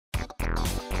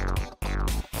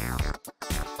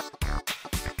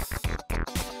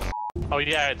Oh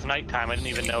yeah, it's nighttime. I didn't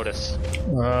even notice.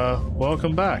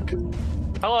 Welcome back.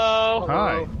 Hello.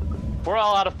 Hi. We're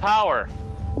all out of power.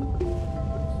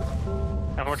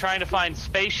 And we're trying to find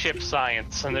spaceship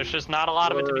science, and there's just not a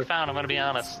lot of it to be found, I'm gonna be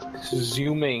honest.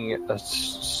 Zooming a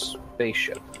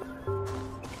spaceship.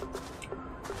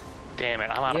 Damn it,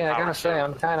 I'm out of power. Yeah, I gotta say,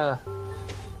 I'm kinda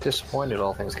disappointed,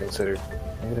 all things considered.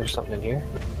 Maybe there's something in here?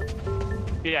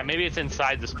 Yeah, maybe it's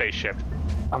inside the spaceship.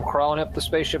 I'm crawling up the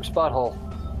spaceship's butthole.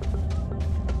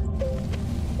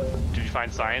 Did you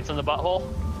find science in the butthole?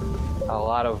 A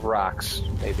lot of rocks,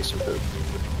 maybe some poop.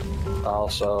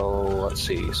 Also, let's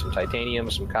see, some titanium,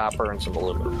 some copper, and some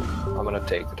aluminum. I'm gonna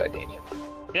take the titanium.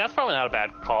 Yeah, that's probably not a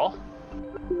bad call.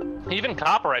 Even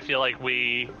copper, I feel like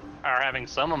we are having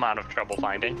some amount of trouble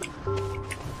finding.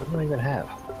 What do I even have?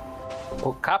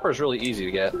 Well, copper is really easy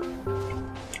to get.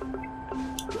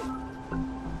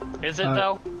 Is it,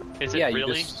 though? Is it yeah,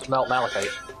 really? you just smelt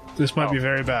malachite. This might be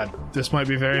very bad. This might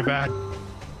be very bad.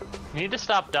 You need to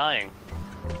stop dying.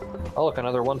 Oh, look,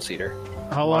 another one-seater.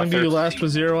 How long do you last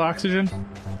with 0 oxygen?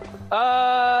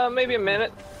 Maybe a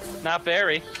minute. Not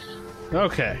very.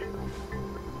 Okay.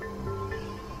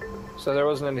 So there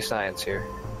wasn't any science here.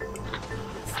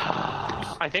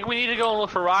 I think we need to go and look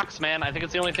for rocks, man. I think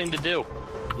it's the only thing to do.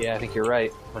 Yeah, I think you're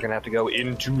right. We're gonna have to go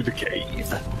into the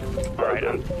cave. Alright,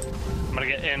 I'm gonna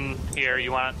get in here.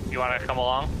 You wanna come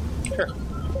along? Sure.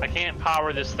 I can't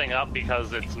power this thing up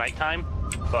because it's nighttime,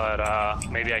 but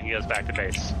maybe I can get us back to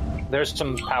base. There's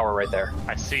some power right there.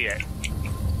 I see it.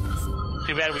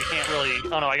 Too bad we can't really...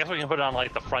 Oh no, I guess we can put it on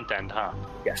like the front end, huh?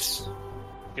 Yes.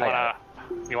 You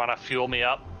wanna fuel me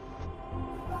up?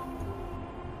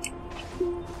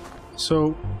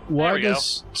 So, why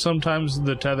does sometimes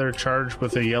the tether charge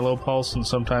with a yellow pulse and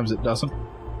sometimes it doesn't?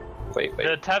 Wait.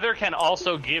 The tether can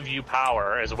also give you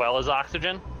power as well as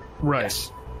oxygen. Right.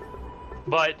 Yes.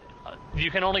 But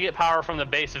you can only get power from the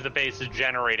base if the base is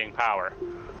generating power.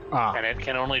 Ah. And it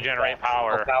can only generate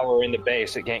power. Power in the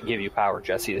base, it can't give you power,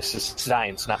 Jesse. This is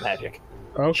science, not magic.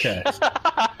 Okay.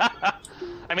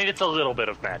 I mean, it's a little bit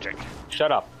of magic.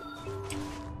 Shut up.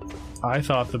 I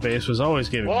thought the base was always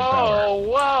giving me power.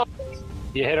 Whoa!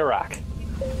 You hit a rock.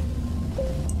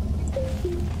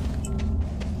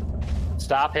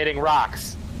 Stop hitting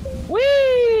rocks.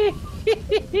 Whee!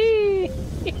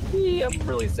 I'm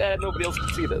really sad nobody else can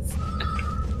see this.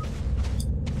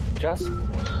 Just?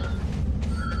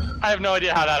 I have no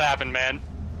idea how that happened, man.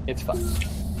 It's fun.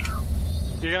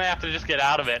 You're gonna have to just get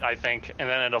out of it, I think, and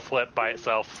then it'll flip by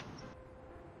itself.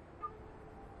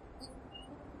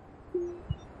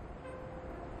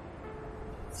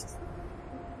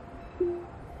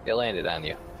 It landed on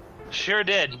you. Sure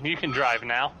did. You can drive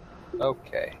now.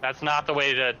 Okay. That's not the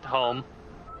way to home.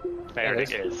 There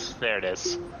it is. There it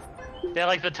is. Yeah,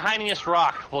 like the tiniest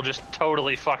rock will just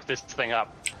totally fuck this thing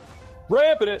up.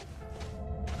 Ramping it!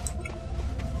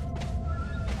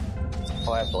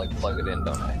 Oh, I have to, like, plug it in,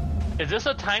 don't I? Is this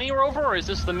a tiny rover, or is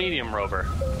this the medium rover?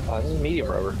 Oh, this is a medium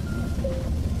rover.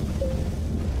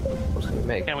 What's can we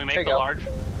make? Can we make the large?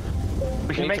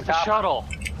 We can make the shuttle.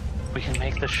 We can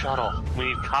make the shuttle. We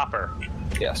need copper.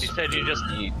 Yes. You said you just...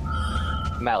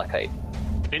 Malachite.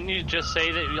 Didn't you just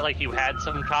say that you had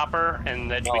some copper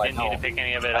and that we didn't need to pick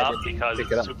any of it up because it's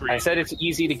super easy? I said it's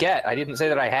easy to get. I didn't say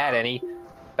that I had any.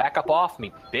 Back up off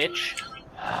me, bitch.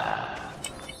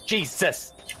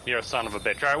 Jesus. You're a son of a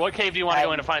bitch. Alright, what cave do you want to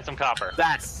go in to find some copper?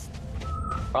 That's...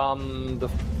 the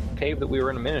cave that we were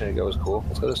in a minute ago was cool.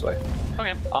 Let's go this way.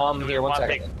 Okay. Here, one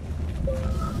second.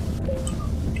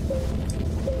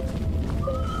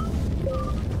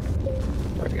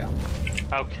 There we go.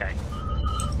 Okay.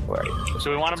 Where are you? So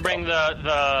we want to bring the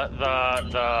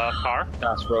car?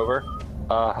 Das rover.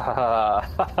 I'll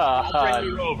bring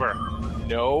the rover.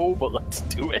 No, but let's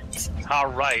do it.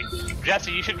 Alright.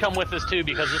 Jesse, you should come with us too,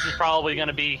 because this is probably going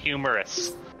to be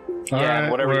humorous. Yeah, right,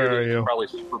 whatever where you're doing are is probably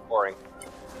super boring.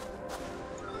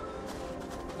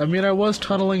 I mean, I was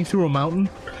tunneling through a mountain.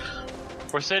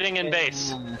 We're sitting in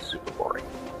base. Super boring.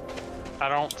 I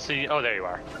don't see... Oh, there you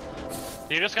are.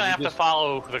 You're just going to have to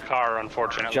follow the car,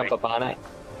 unfortunately. Jump up on it?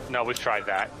 No, we've tried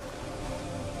that.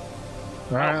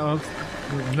 Alright, well...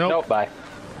 Nope. Nope, bye.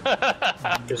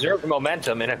 Preserve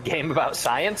momentum in a game about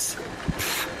science?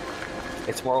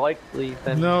 It's more likely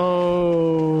than...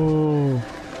 No.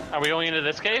 Are we going into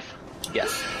this cave?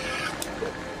 Yes.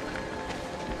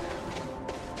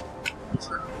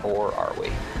 Or are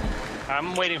we?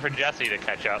 I'm waiting for Jesse to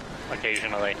catch up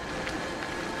occasionally.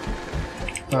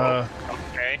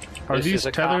 Okay. Are This these is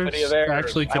a comedy tethers of errors.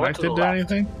 actually I went to connected the to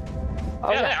left. anything?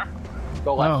 Oh, yeah, they are.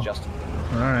 Go left, Oh. Justin.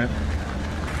 Alright.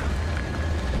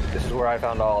 This is where I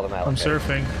found all the malachite. I'm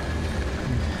surfing.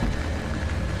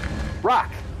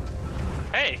 Rock!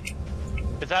 Hey,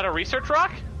 is that a research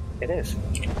rock? It is.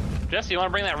 Jesse, you want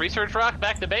to bring that research rock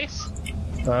back to base?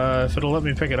 If it'll let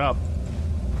me pick it up.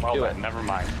 Well Do then, it. never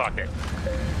mind. Fuck it.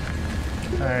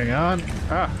 Hang on.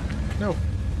 Ah, no.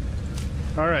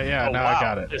 Alright, yeah, Oh, now wow. I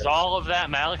got it. Is all of that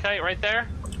malachite right there?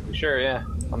 Sure, yeah.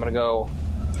 I'm gonna go.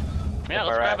 Yeah,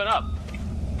 let's grab it up.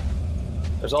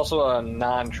 There's also a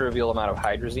non-trivial amount of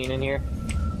hydrazine in here.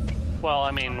 Well,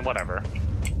 I mean, whatever.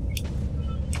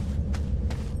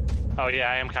 Oh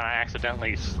yeah, I am kind of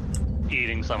accidentally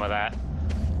eating some of that.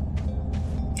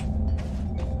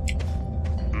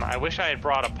 I wish I had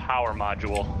brought a power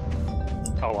module.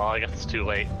 Oh well, I guess it's too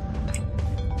late.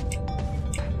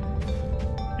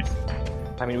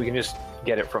 I mean, we can just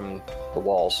get it from the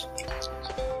walls.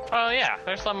 Oh yeah,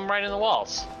 there's some right in the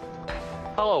walls.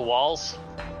 Hello, walls.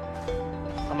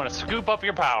 I'm gonna scoop up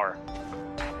your power.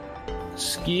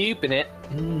 Scooping it.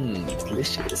 Mmm,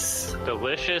 delicious.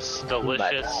 Delicious,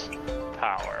 delicious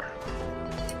power.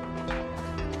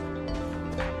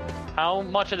 How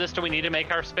much of this do we need to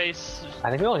make our space? I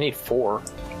think we only need 4.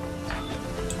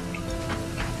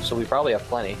 So we probably have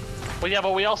plenty. Well, yeah,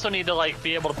 but we also need to like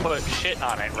be able to put shit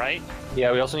on it, right?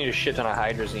 Yeah, we also need a shit ton of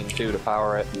hydrazine too to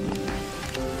power it.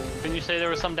 Didn't you say there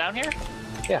was some down here?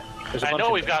 Yeah, there's a I bunch know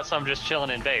of we've got some just chilling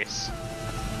in base.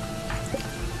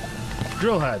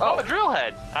 Drill head. Oh, a drill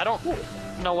head. I don't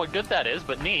know what good that is,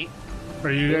 but neat.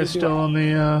 Are you guys still on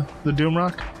the Doom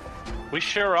Rock? We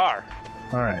sure are.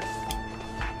 Alright.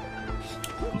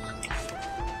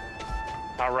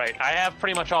 All right, I have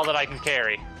pretty much all that I can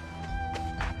carry.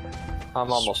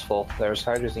 I'm almost full. There's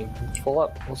hydrazine. Full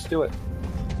up. Let's do it.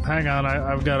 Hang on,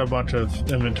 I've got a bunch of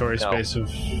inventory No. space of...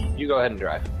 You go ahead and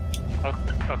drive.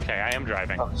 Okay, I am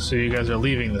driving. Oh. So you guys are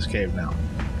leaving this cave now.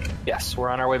 Yes, we're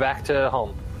on our way back to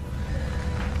home.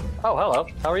 Oh, hello.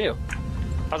 How are you?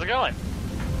 How's it going?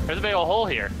 There's a big old hole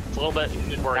here. It's a little bit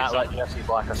Not worrisome. let Jesse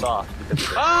block us off. Because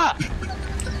Ah!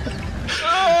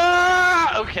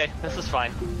 Ah! Okay, this is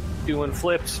fine. we're doing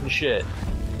flips and shit.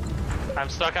 I'm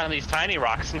stuck on these tiny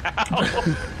rocks now.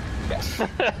 Yes.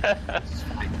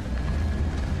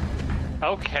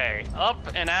 Okay, up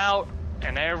and out,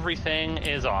 and everything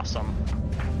is awesome.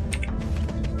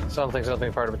 Something,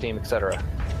 part of a team, etc.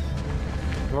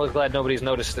 I'm really glad nobody's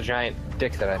noticed the giant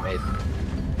dick that I made.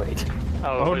 Wait.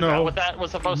 Oh, is no. that what that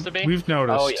was supposed to be? We've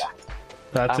noticed. Oh, yeah.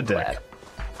 That's I'm a dick. glad.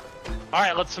 All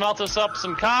right, let's smelt us up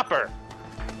some copper.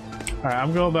 Alright,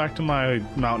 I'm going back to my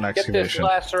mountain Get this excavation.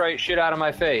 lacerite shit out of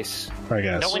my face. I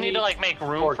guess. Don't we need to like make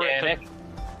room Organic. for it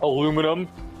Aluminum.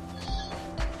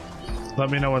 Let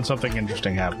me know when something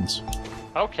interesting happens.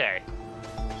 to... Okay.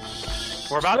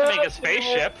 We're about to make a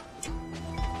spaceship.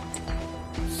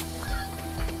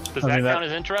 Does that count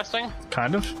as interesting?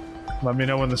 Kind of. Let me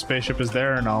know when the spaceship is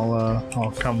there, and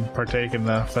I'll come partake in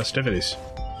the festivities.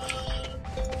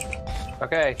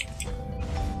 Okay.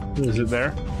 Is it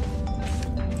there?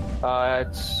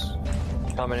 It's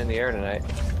coming in the air tonight.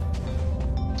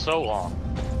 So long.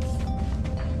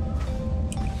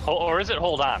 Or is it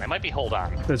hold on? It might be hold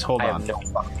on. Let's hold I on. have no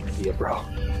fucking idea, bro.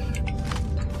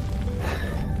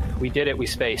 We did it. We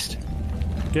spaced.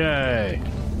 Yay!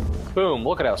 Boom.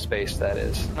 Look at how spaced that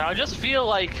is. Now I just feel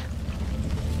like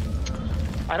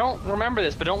I don't remember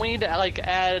this, but don't we need to like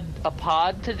add a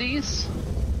pod to these?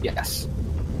 Yes.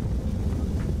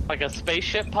 Like a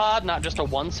spaceship pod, not just a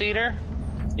one-seater?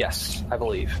 Yes, I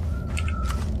believe.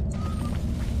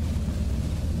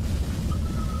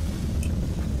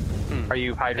 Are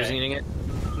you hydrazining it?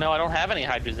 No, I don't have any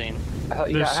hydrazine. I thought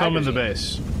you There's got some in the hydrazine.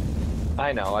 base.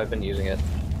 I know. I've been using it.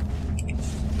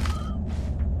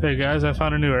 Hey guys, I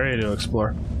found a new area to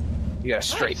explore. You gotta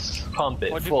straight Nice. pump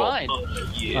it. What'd you full. find?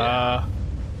 Yeah.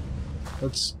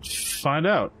 Let's find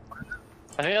out.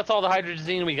 I think that's all the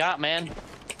hydrazine we got, man.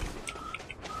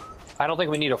 I don't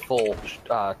think we need a full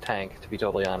tank, to be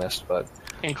totally honest, but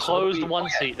Enclosed one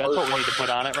seat. That's what we need to put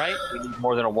on it, right? we need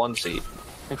more than a one seat.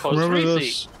 Enclosed Remember three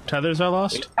those seat. tethers I We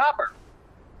lost? need copper.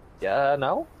 Yeah,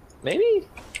 no? Maybe?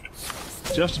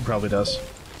 Justin probably does.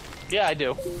 Yeah, I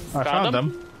do. I found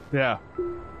them. Yeah.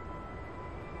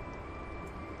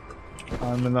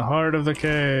 I'm in the heart of the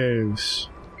caves.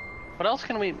 What else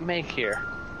can we make here?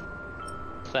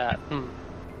 What's that? Well,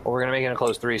 we're gonna make an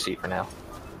enclosed 3-seat for now.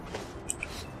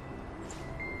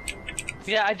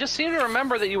 Yeah, I just seem to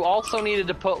remember that you also needed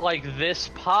to put like this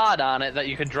pod on it that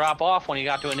you could drop off when you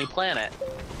got to a new planet.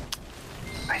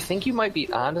 I think you might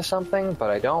be onto something, but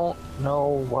I don't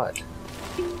know what.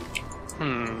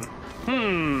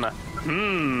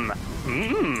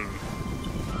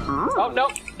 Oh,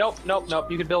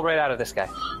 nope. You can build right out of this guy.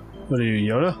 What are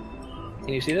you, Yoda?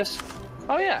 Can you see this?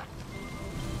 Oh yeah.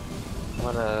 I'm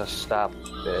gonna stop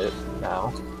it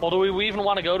now. Well, do we even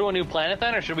want to go to a new planet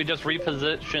then, or should we just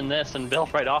reposition this and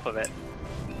build right off of it?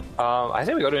 I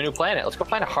think we go to a new planet. Let's go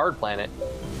find a hard planet.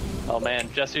 Oh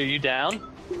man, Jesse, are you down?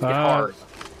 Hard.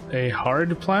 A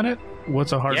hard planet?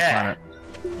 What's a hard planet?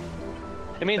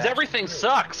 It means everything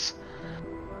sucks.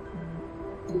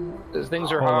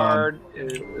 Things are Hold hard.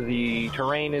 The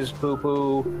terrain is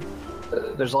poo-poo.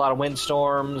 There's a lot of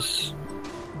windstorms.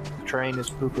 The terrain is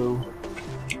poo-poo.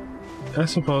 I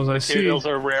suppose I see. Materials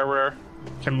are rarer.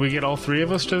 Can we get all three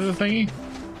of us to the thingy?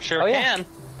 Sure Oh, yeah. can.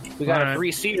 We got Alright. a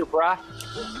 3-seater, brah.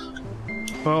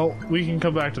 Well, we can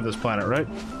come back to this planet, right?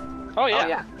 Oh yeah. Oh,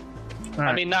 yeah. All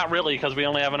right. I mean, not really, because we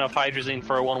only have enough hydrazine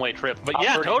for a one-way trip. But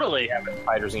yeah, totally. We have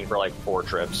hydrazine for like 4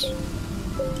 trips.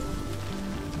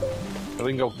 So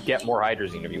we can go get more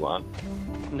hydrazine if you want.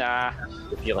 Nah.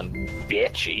 You're feeling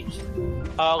bitchy.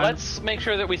 Let's make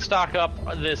sure that we stock up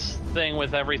this thing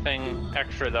with everything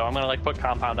extra, though. I'm gonna like put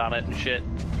compound on it and shit.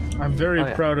 I'm very Oh,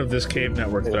 yeah. proud of this cave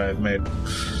network that I've made.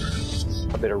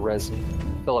 A bit of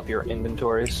resin. Fill up your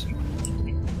inventories.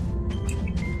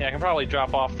 Yeah, I can probably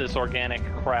drop off this organic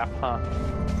crap, huh?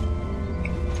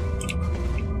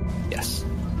 Yes.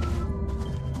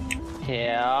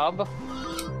 Tab.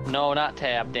 No, not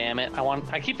tab. Damn it!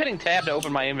 I keep hitting tab to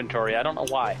open my inventory. I don't know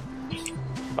why.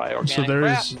 Buy organic So there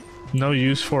crap. is no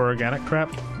use for organic crap?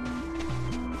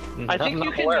 I think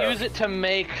you can use it to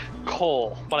make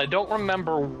coal, but I don't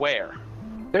remember where.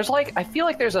 There's like, I feel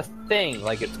like there's a thing,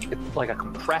 like it's like a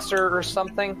compressor or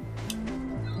something.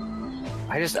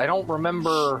 I don't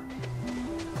remember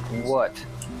what.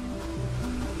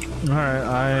 All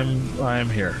right, I'm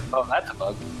here. Oh, that's a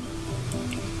bug.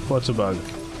 What's a bug?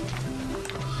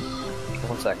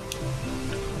 1 sec.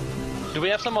 Do we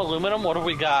have some aluminum? What have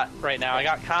we got right now? I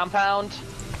got compound.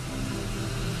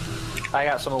 I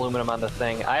got some aluminum on the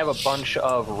thing. I have a bunch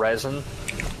of resin.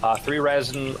 3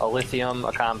 resin, a lithium,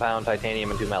 a compound,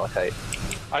 titanium, and 2 malachite.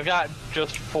 I've got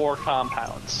just 4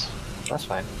 compounds. That's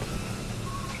fine.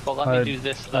 But let me do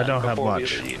this then I don't have before we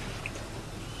much. leave.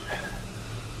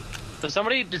 Did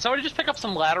somebody just pick up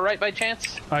some laterite by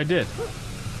chance? I did.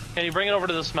 Can you bring it over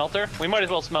to the smelter? We might as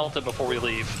well smelt it before we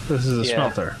leave. This is a Yeah.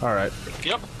 smelter. All right.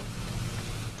 Yep.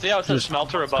 See how it says Just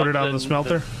smelter above? put it on the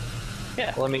smelter.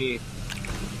 Yeah. Let me...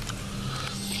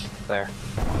 There.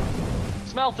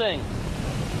 Smelting.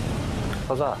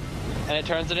 Huzzah. And it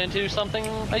turns it into something,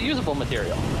 a usable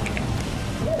material.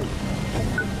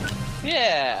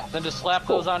 Yeah. Then just slap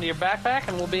those onto your backpack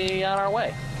and we'll be on our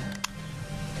way.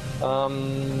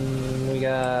 We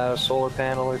got a solar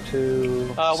panel or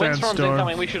 2. Windstorm's Sandstorm.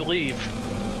 incoming. We should leave.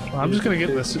 I'm just gonna get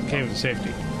this cave of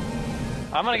safety.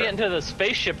 I'm gonna get into the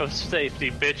spaceship of safety,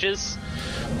 bitches.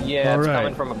 Yeah, it's Alright.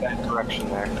 coming from a bad direction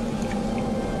there.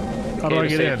 How do I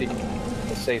get in?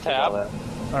 The safety, Tab. all that.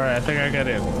 All right, I think I got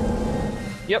in.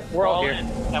 Yep, we're all here. in.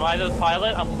 Am I the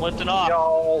pilot? I'm lifting off.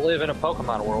 Y'all live in a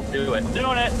Pokemon world. Do it.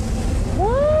 Doing it. Woo!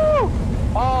 Oh,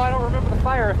 I don't remember the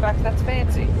fire effect. That's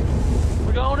fancy.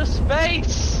 We're going to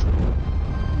space.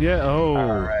 Yeah. Oh.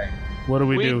 Alright. What do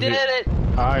we do? We did here? it.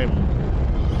 I'm.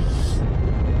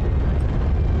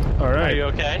 All Are right. you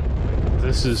okay?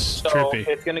 This is So trippy.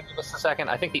 it's gonna give us a second.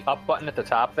 I think the up button at the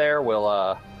top there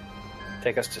will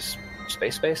take us to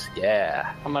space.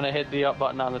 Yeah. I'm gonna hit the up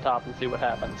button on the top and see what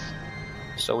happens.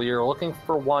 So you're looking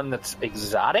for one that's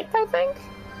exotic, I think.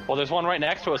 Well, there's one right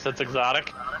next to us that's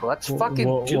exotic. Well, let's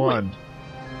fucking do one. it.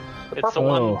 The It's purple the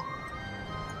one. Oh,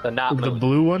 The not the moon.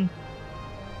 blue one.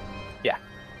 Yeah.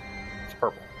 It's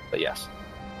purple, but yes.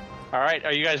 All right,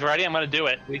 are you guys ready? I'm gonna do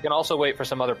it. We can also wait for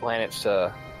some other planets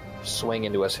to swing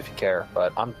into us if you care,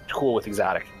 but I'm cool with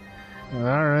exotic. All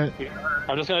right.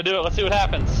 I'm just gonna do it. Let's see what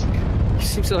happens. You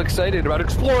seem so excited about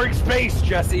exploring space,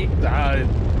 Jesse. I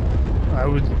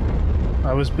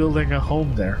was building a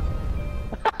home there.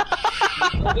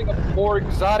 Building a more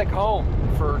exotic home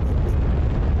for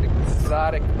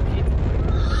exotic people.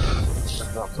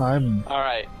 I'm. All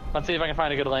right, let's see if I can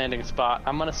find a good landing spot.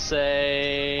 I'm gonna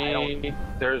say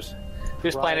This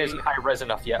planet isn't high res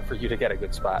enough yet for you to get a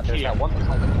good spot. There's Here. that one that's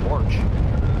like a torch.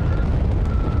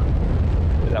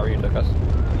 Is that where you took us?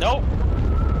 nope.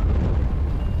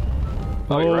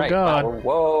 Oh, you're Oh, right. God. Oh,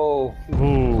 whoa.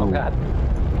 Ooh. Oh god.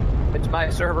 It's my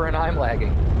server and I'm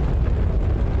lagging.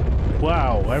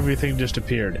 Wow! Everything just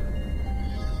appeared.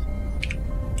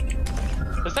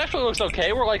 This actually looks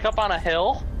okay. We're like up on a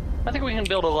hill. I think we can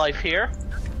build a life here.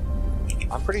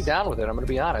 I'm pretty down with it, I'm gonna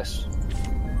be honest.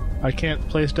 I can't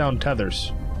place down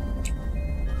tethers.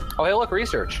 Oh hey look,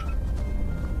 research.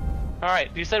 All right,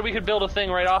 you said we could build a thing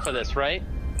right off of this, right?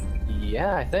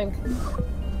 Yeah, I think.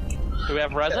 Do we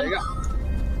have There resin? you go.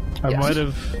 I Yes. might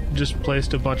have just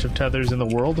placed a bunch of tethers in the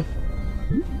world.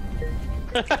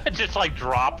 Just like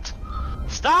dropped.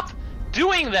 Stop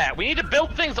doing that! We need to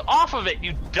build things off of it,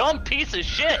 you dumb piece of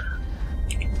shit!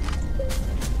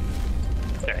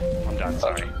 Okay, I'm done,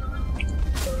 sorry.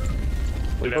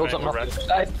 We build something off the other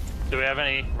side? Do we have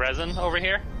any resin over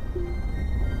here?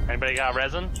 Anybody got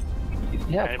resin?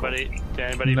 Yeah. Anybody?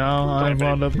 No, I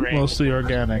wound up bring? mostly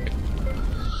organic.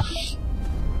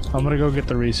 I'm gonna go get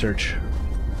the research.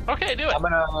 Okay, do it. I'm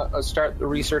gonna start the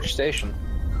research station.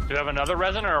 Do we have another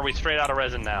resin, or are we straight out of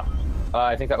resin now?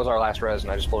 I think that was our last resin.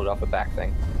 I just pulled it off the back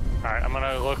thing. Alright, I'm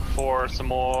gonna look for some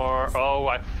more... Oh,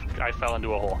 I fell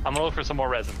into a hole. I'm gonna look for some more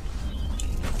resin.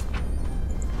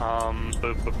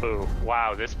 Boo.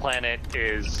 Wow, this planet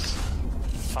is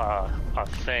a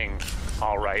thing.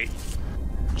 Alright.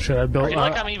 Should I build... I feel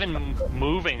like I'm even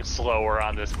moving slower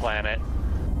on this planet.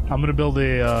 I'm gonna build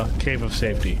a cave of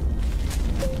safety.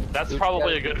 That's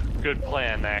probably a good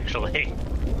plan, actually.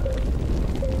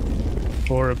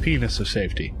 Or a penis of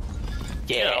safety.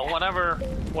 Yeah. You know,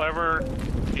 whatever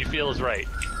you feel is right.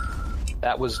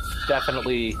 That was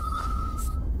definitely...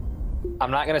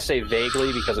 I'm not going to say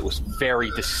vaguely because it was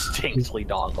very distinctly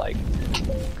dog-like.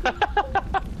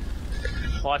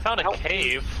 Well, I found a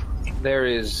cave. There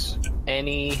is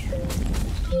any...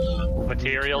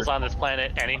 materials on this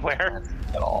planet anywhere?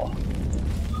 At all.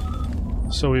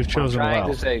 So we've chosen What I'm trying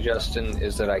well. to say, Justin,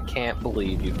 is that I can't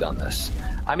believe you've done this.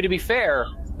 I mean, to be fair,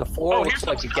 the floor looks here's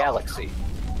like a some galaxy,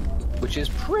 which is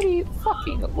pretty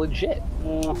fucking legit.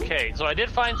 Okay, so I did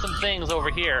find some things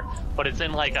over here, but it's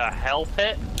in like a hell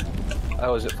pit.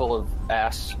 Oh, is it full of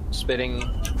ass spitting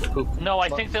poop? No, I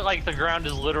think that like the ground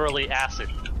is literally acid.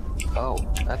 Oh,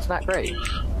 that's not great.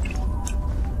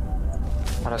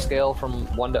 On a scale from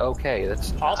 1 to okay,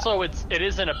 that's not. Also, it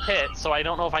is in a pit, so I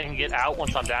don't know if I can get out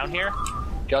once I'm down here.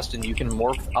 Justin, you can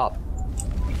morph up.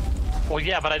 Well,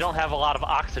 yeah, but I don't have a lot of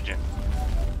oxygen.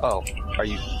 Oh, are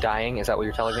you dying? Is that what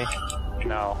you're telling me?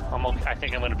 No, I'm okay. I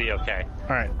think I'm gonna be okay.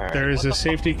 Alright, Alright. there is a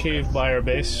safety cave by our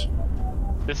base.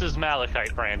 This is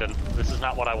malachite, Brandon. This is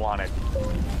not what I wanted.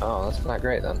 Oh, that's not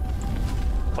great then.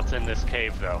 What's in this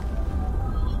cave, though?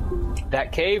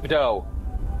 That cave dough.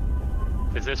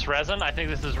 Is this resin? I think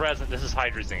this is resin. This is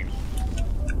hydrazine.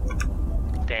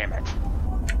 Damn it.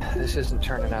 This isn't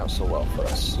turning out so well for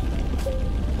us.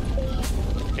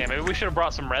 Yeah, maybe we should have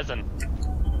brought some resin.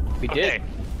 We Okay. did.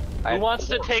 Who wants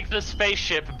to take the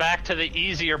spaceship back to the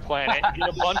easier planet, get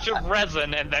a bunch of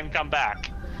resin, and then come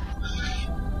back?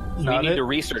 We Not need it. to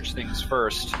research things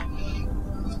first.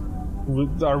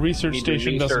 Our research Need to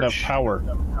station doesn't have research. power.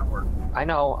 I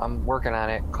know, I'm working on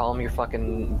it. Call them your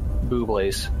fucking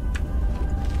booblies.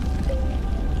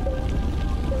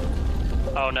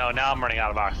 Oh no, now I'm running out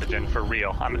of oxygen, for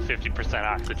real. I'm at 50%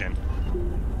 oxygen.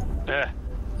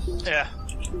 Yeah.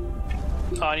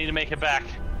 Oh, I need to make it back.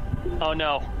 Oh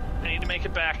no, I need to make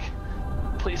it back.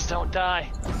 Please don't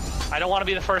die. I don't want to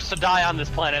be the first to die on this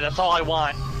planet, that's all I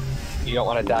want. You don't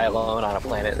want to die alone on a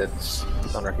planet that's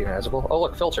unrecognizable. Oh,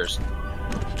 look, filters.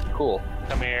 Cool.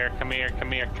 Come here, come here,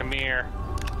 come here, come here.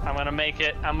 I'm gonna make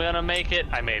it, I'm gonna make it.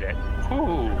 I made it.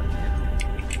 Whew.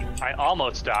 I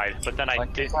almost died, but then I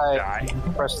didn't die.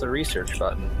 Press the research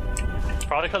button.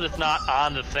 Probably because it's not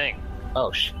on the thing.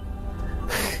 Oh,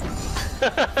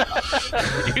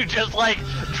 You just like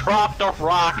dropped a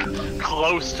rock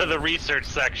close to the research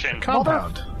section.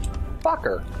 Compound.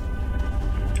 fucker.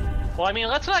 Well, I mean,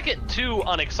 let's not get too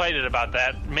unexcited about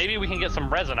that. Maybe we can get some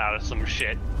resin out of some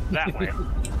shit that way.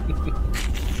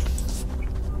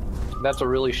 That's a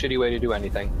really shitty way to do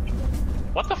anything.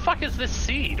 What the fuck is this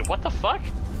seed? What the fuck?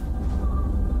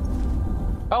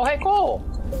 Oh, hey, cool.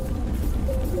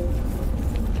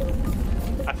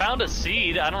 I found a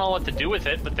seed. I don't know what to do with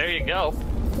it, but there you go.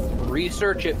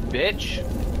 Research it, bitch.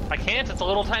 I can't. It's a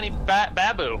little tiny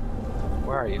babu.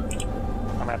 Where are you?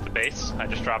 I'm at the base. I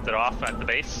just dropped it off at the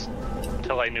base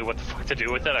until I knew what the fuck to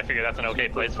do with it. I figured that's an okay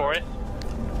place for it.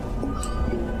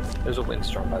 There's a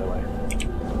windstorm, by the way.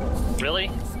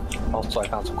 Really? Also, I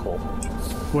found some coal.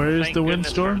 Where is Thank the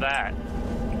goodness for windstorm? that.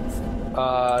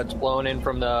 It's blowing in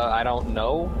from the, I don't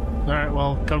know, Alright,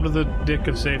 well, come to the dick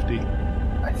of safety.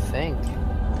 I think.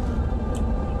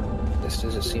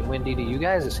 Does it seem windy to you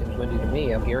guys? It seems windy to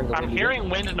me. I'm hearing the I'm windy hearing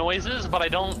wind noises, but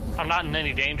I'm not in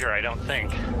any danger, I don't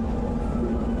think.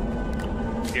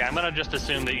 Yeah, I'm gonna just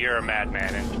assume that you're a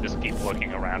madman and just keep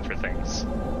looking around for things.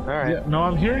 Alright. Yeah, no,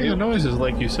 I'm hearing the noises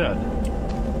like you said.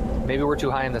 Maybe we're too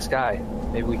high in the sky.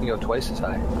 Maybe we can go twice as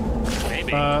high.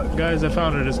 Maybe. Guys, I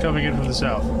found it. It's coming in from the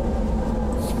south.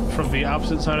 From the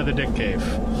opposite side of the dick cave.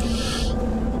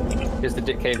 Is the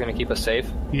Dick Cave going to keep us safe?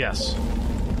 Yes.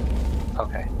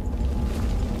 Okay.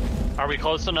 Are we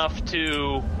close enough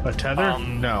to A tether?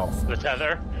 No. the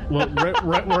tether? Well,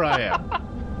 right where I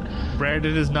am.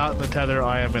 Brandon is not in the tether.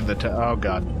 I am in the tether. Oh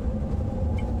god.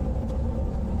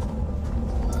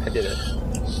 I did it.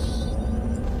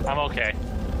 I'm okay.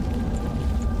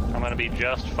 I'm gonna be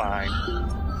just fine.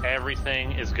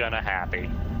 Everything is gonna happy.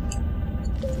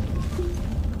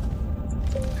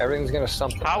 Everything's gonna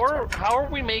something. How are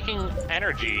we making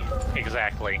energy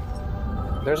exactly?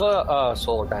 There's a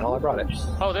solar panel. I brought it.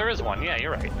 Oh, there is one. Yeah,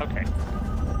 you're right. Okay.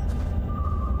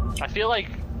 I feel like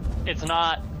it's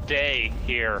not day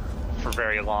here for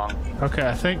very long. Okay,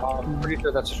 I think. I'm pretty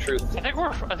sure that's the truth. I think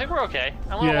we're okay.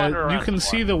 I'm gonna wander Yeah, around you can some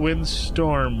see more. the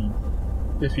windstorm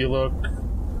if you look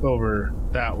over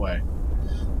that way.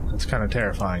 It's kind of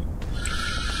terrifying.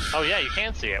 Oh yeah, you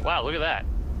can see it. Wow, look at that.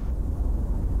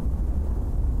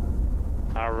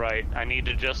 Alright, I need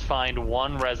to just find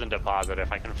one resin deposit.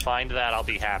 If I can find that, I'll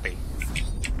be happy.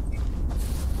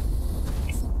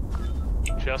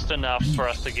 Just enough for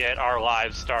us to get our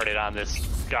lives started on this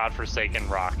godforsaken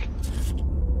rock.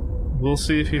 We'll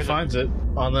see if he finds it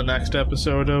on the next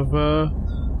episode of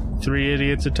Three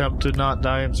Idiots Attempt to Not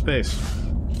Die in Space.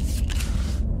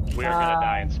 We are gonna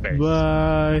die in space.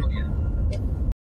 Bye.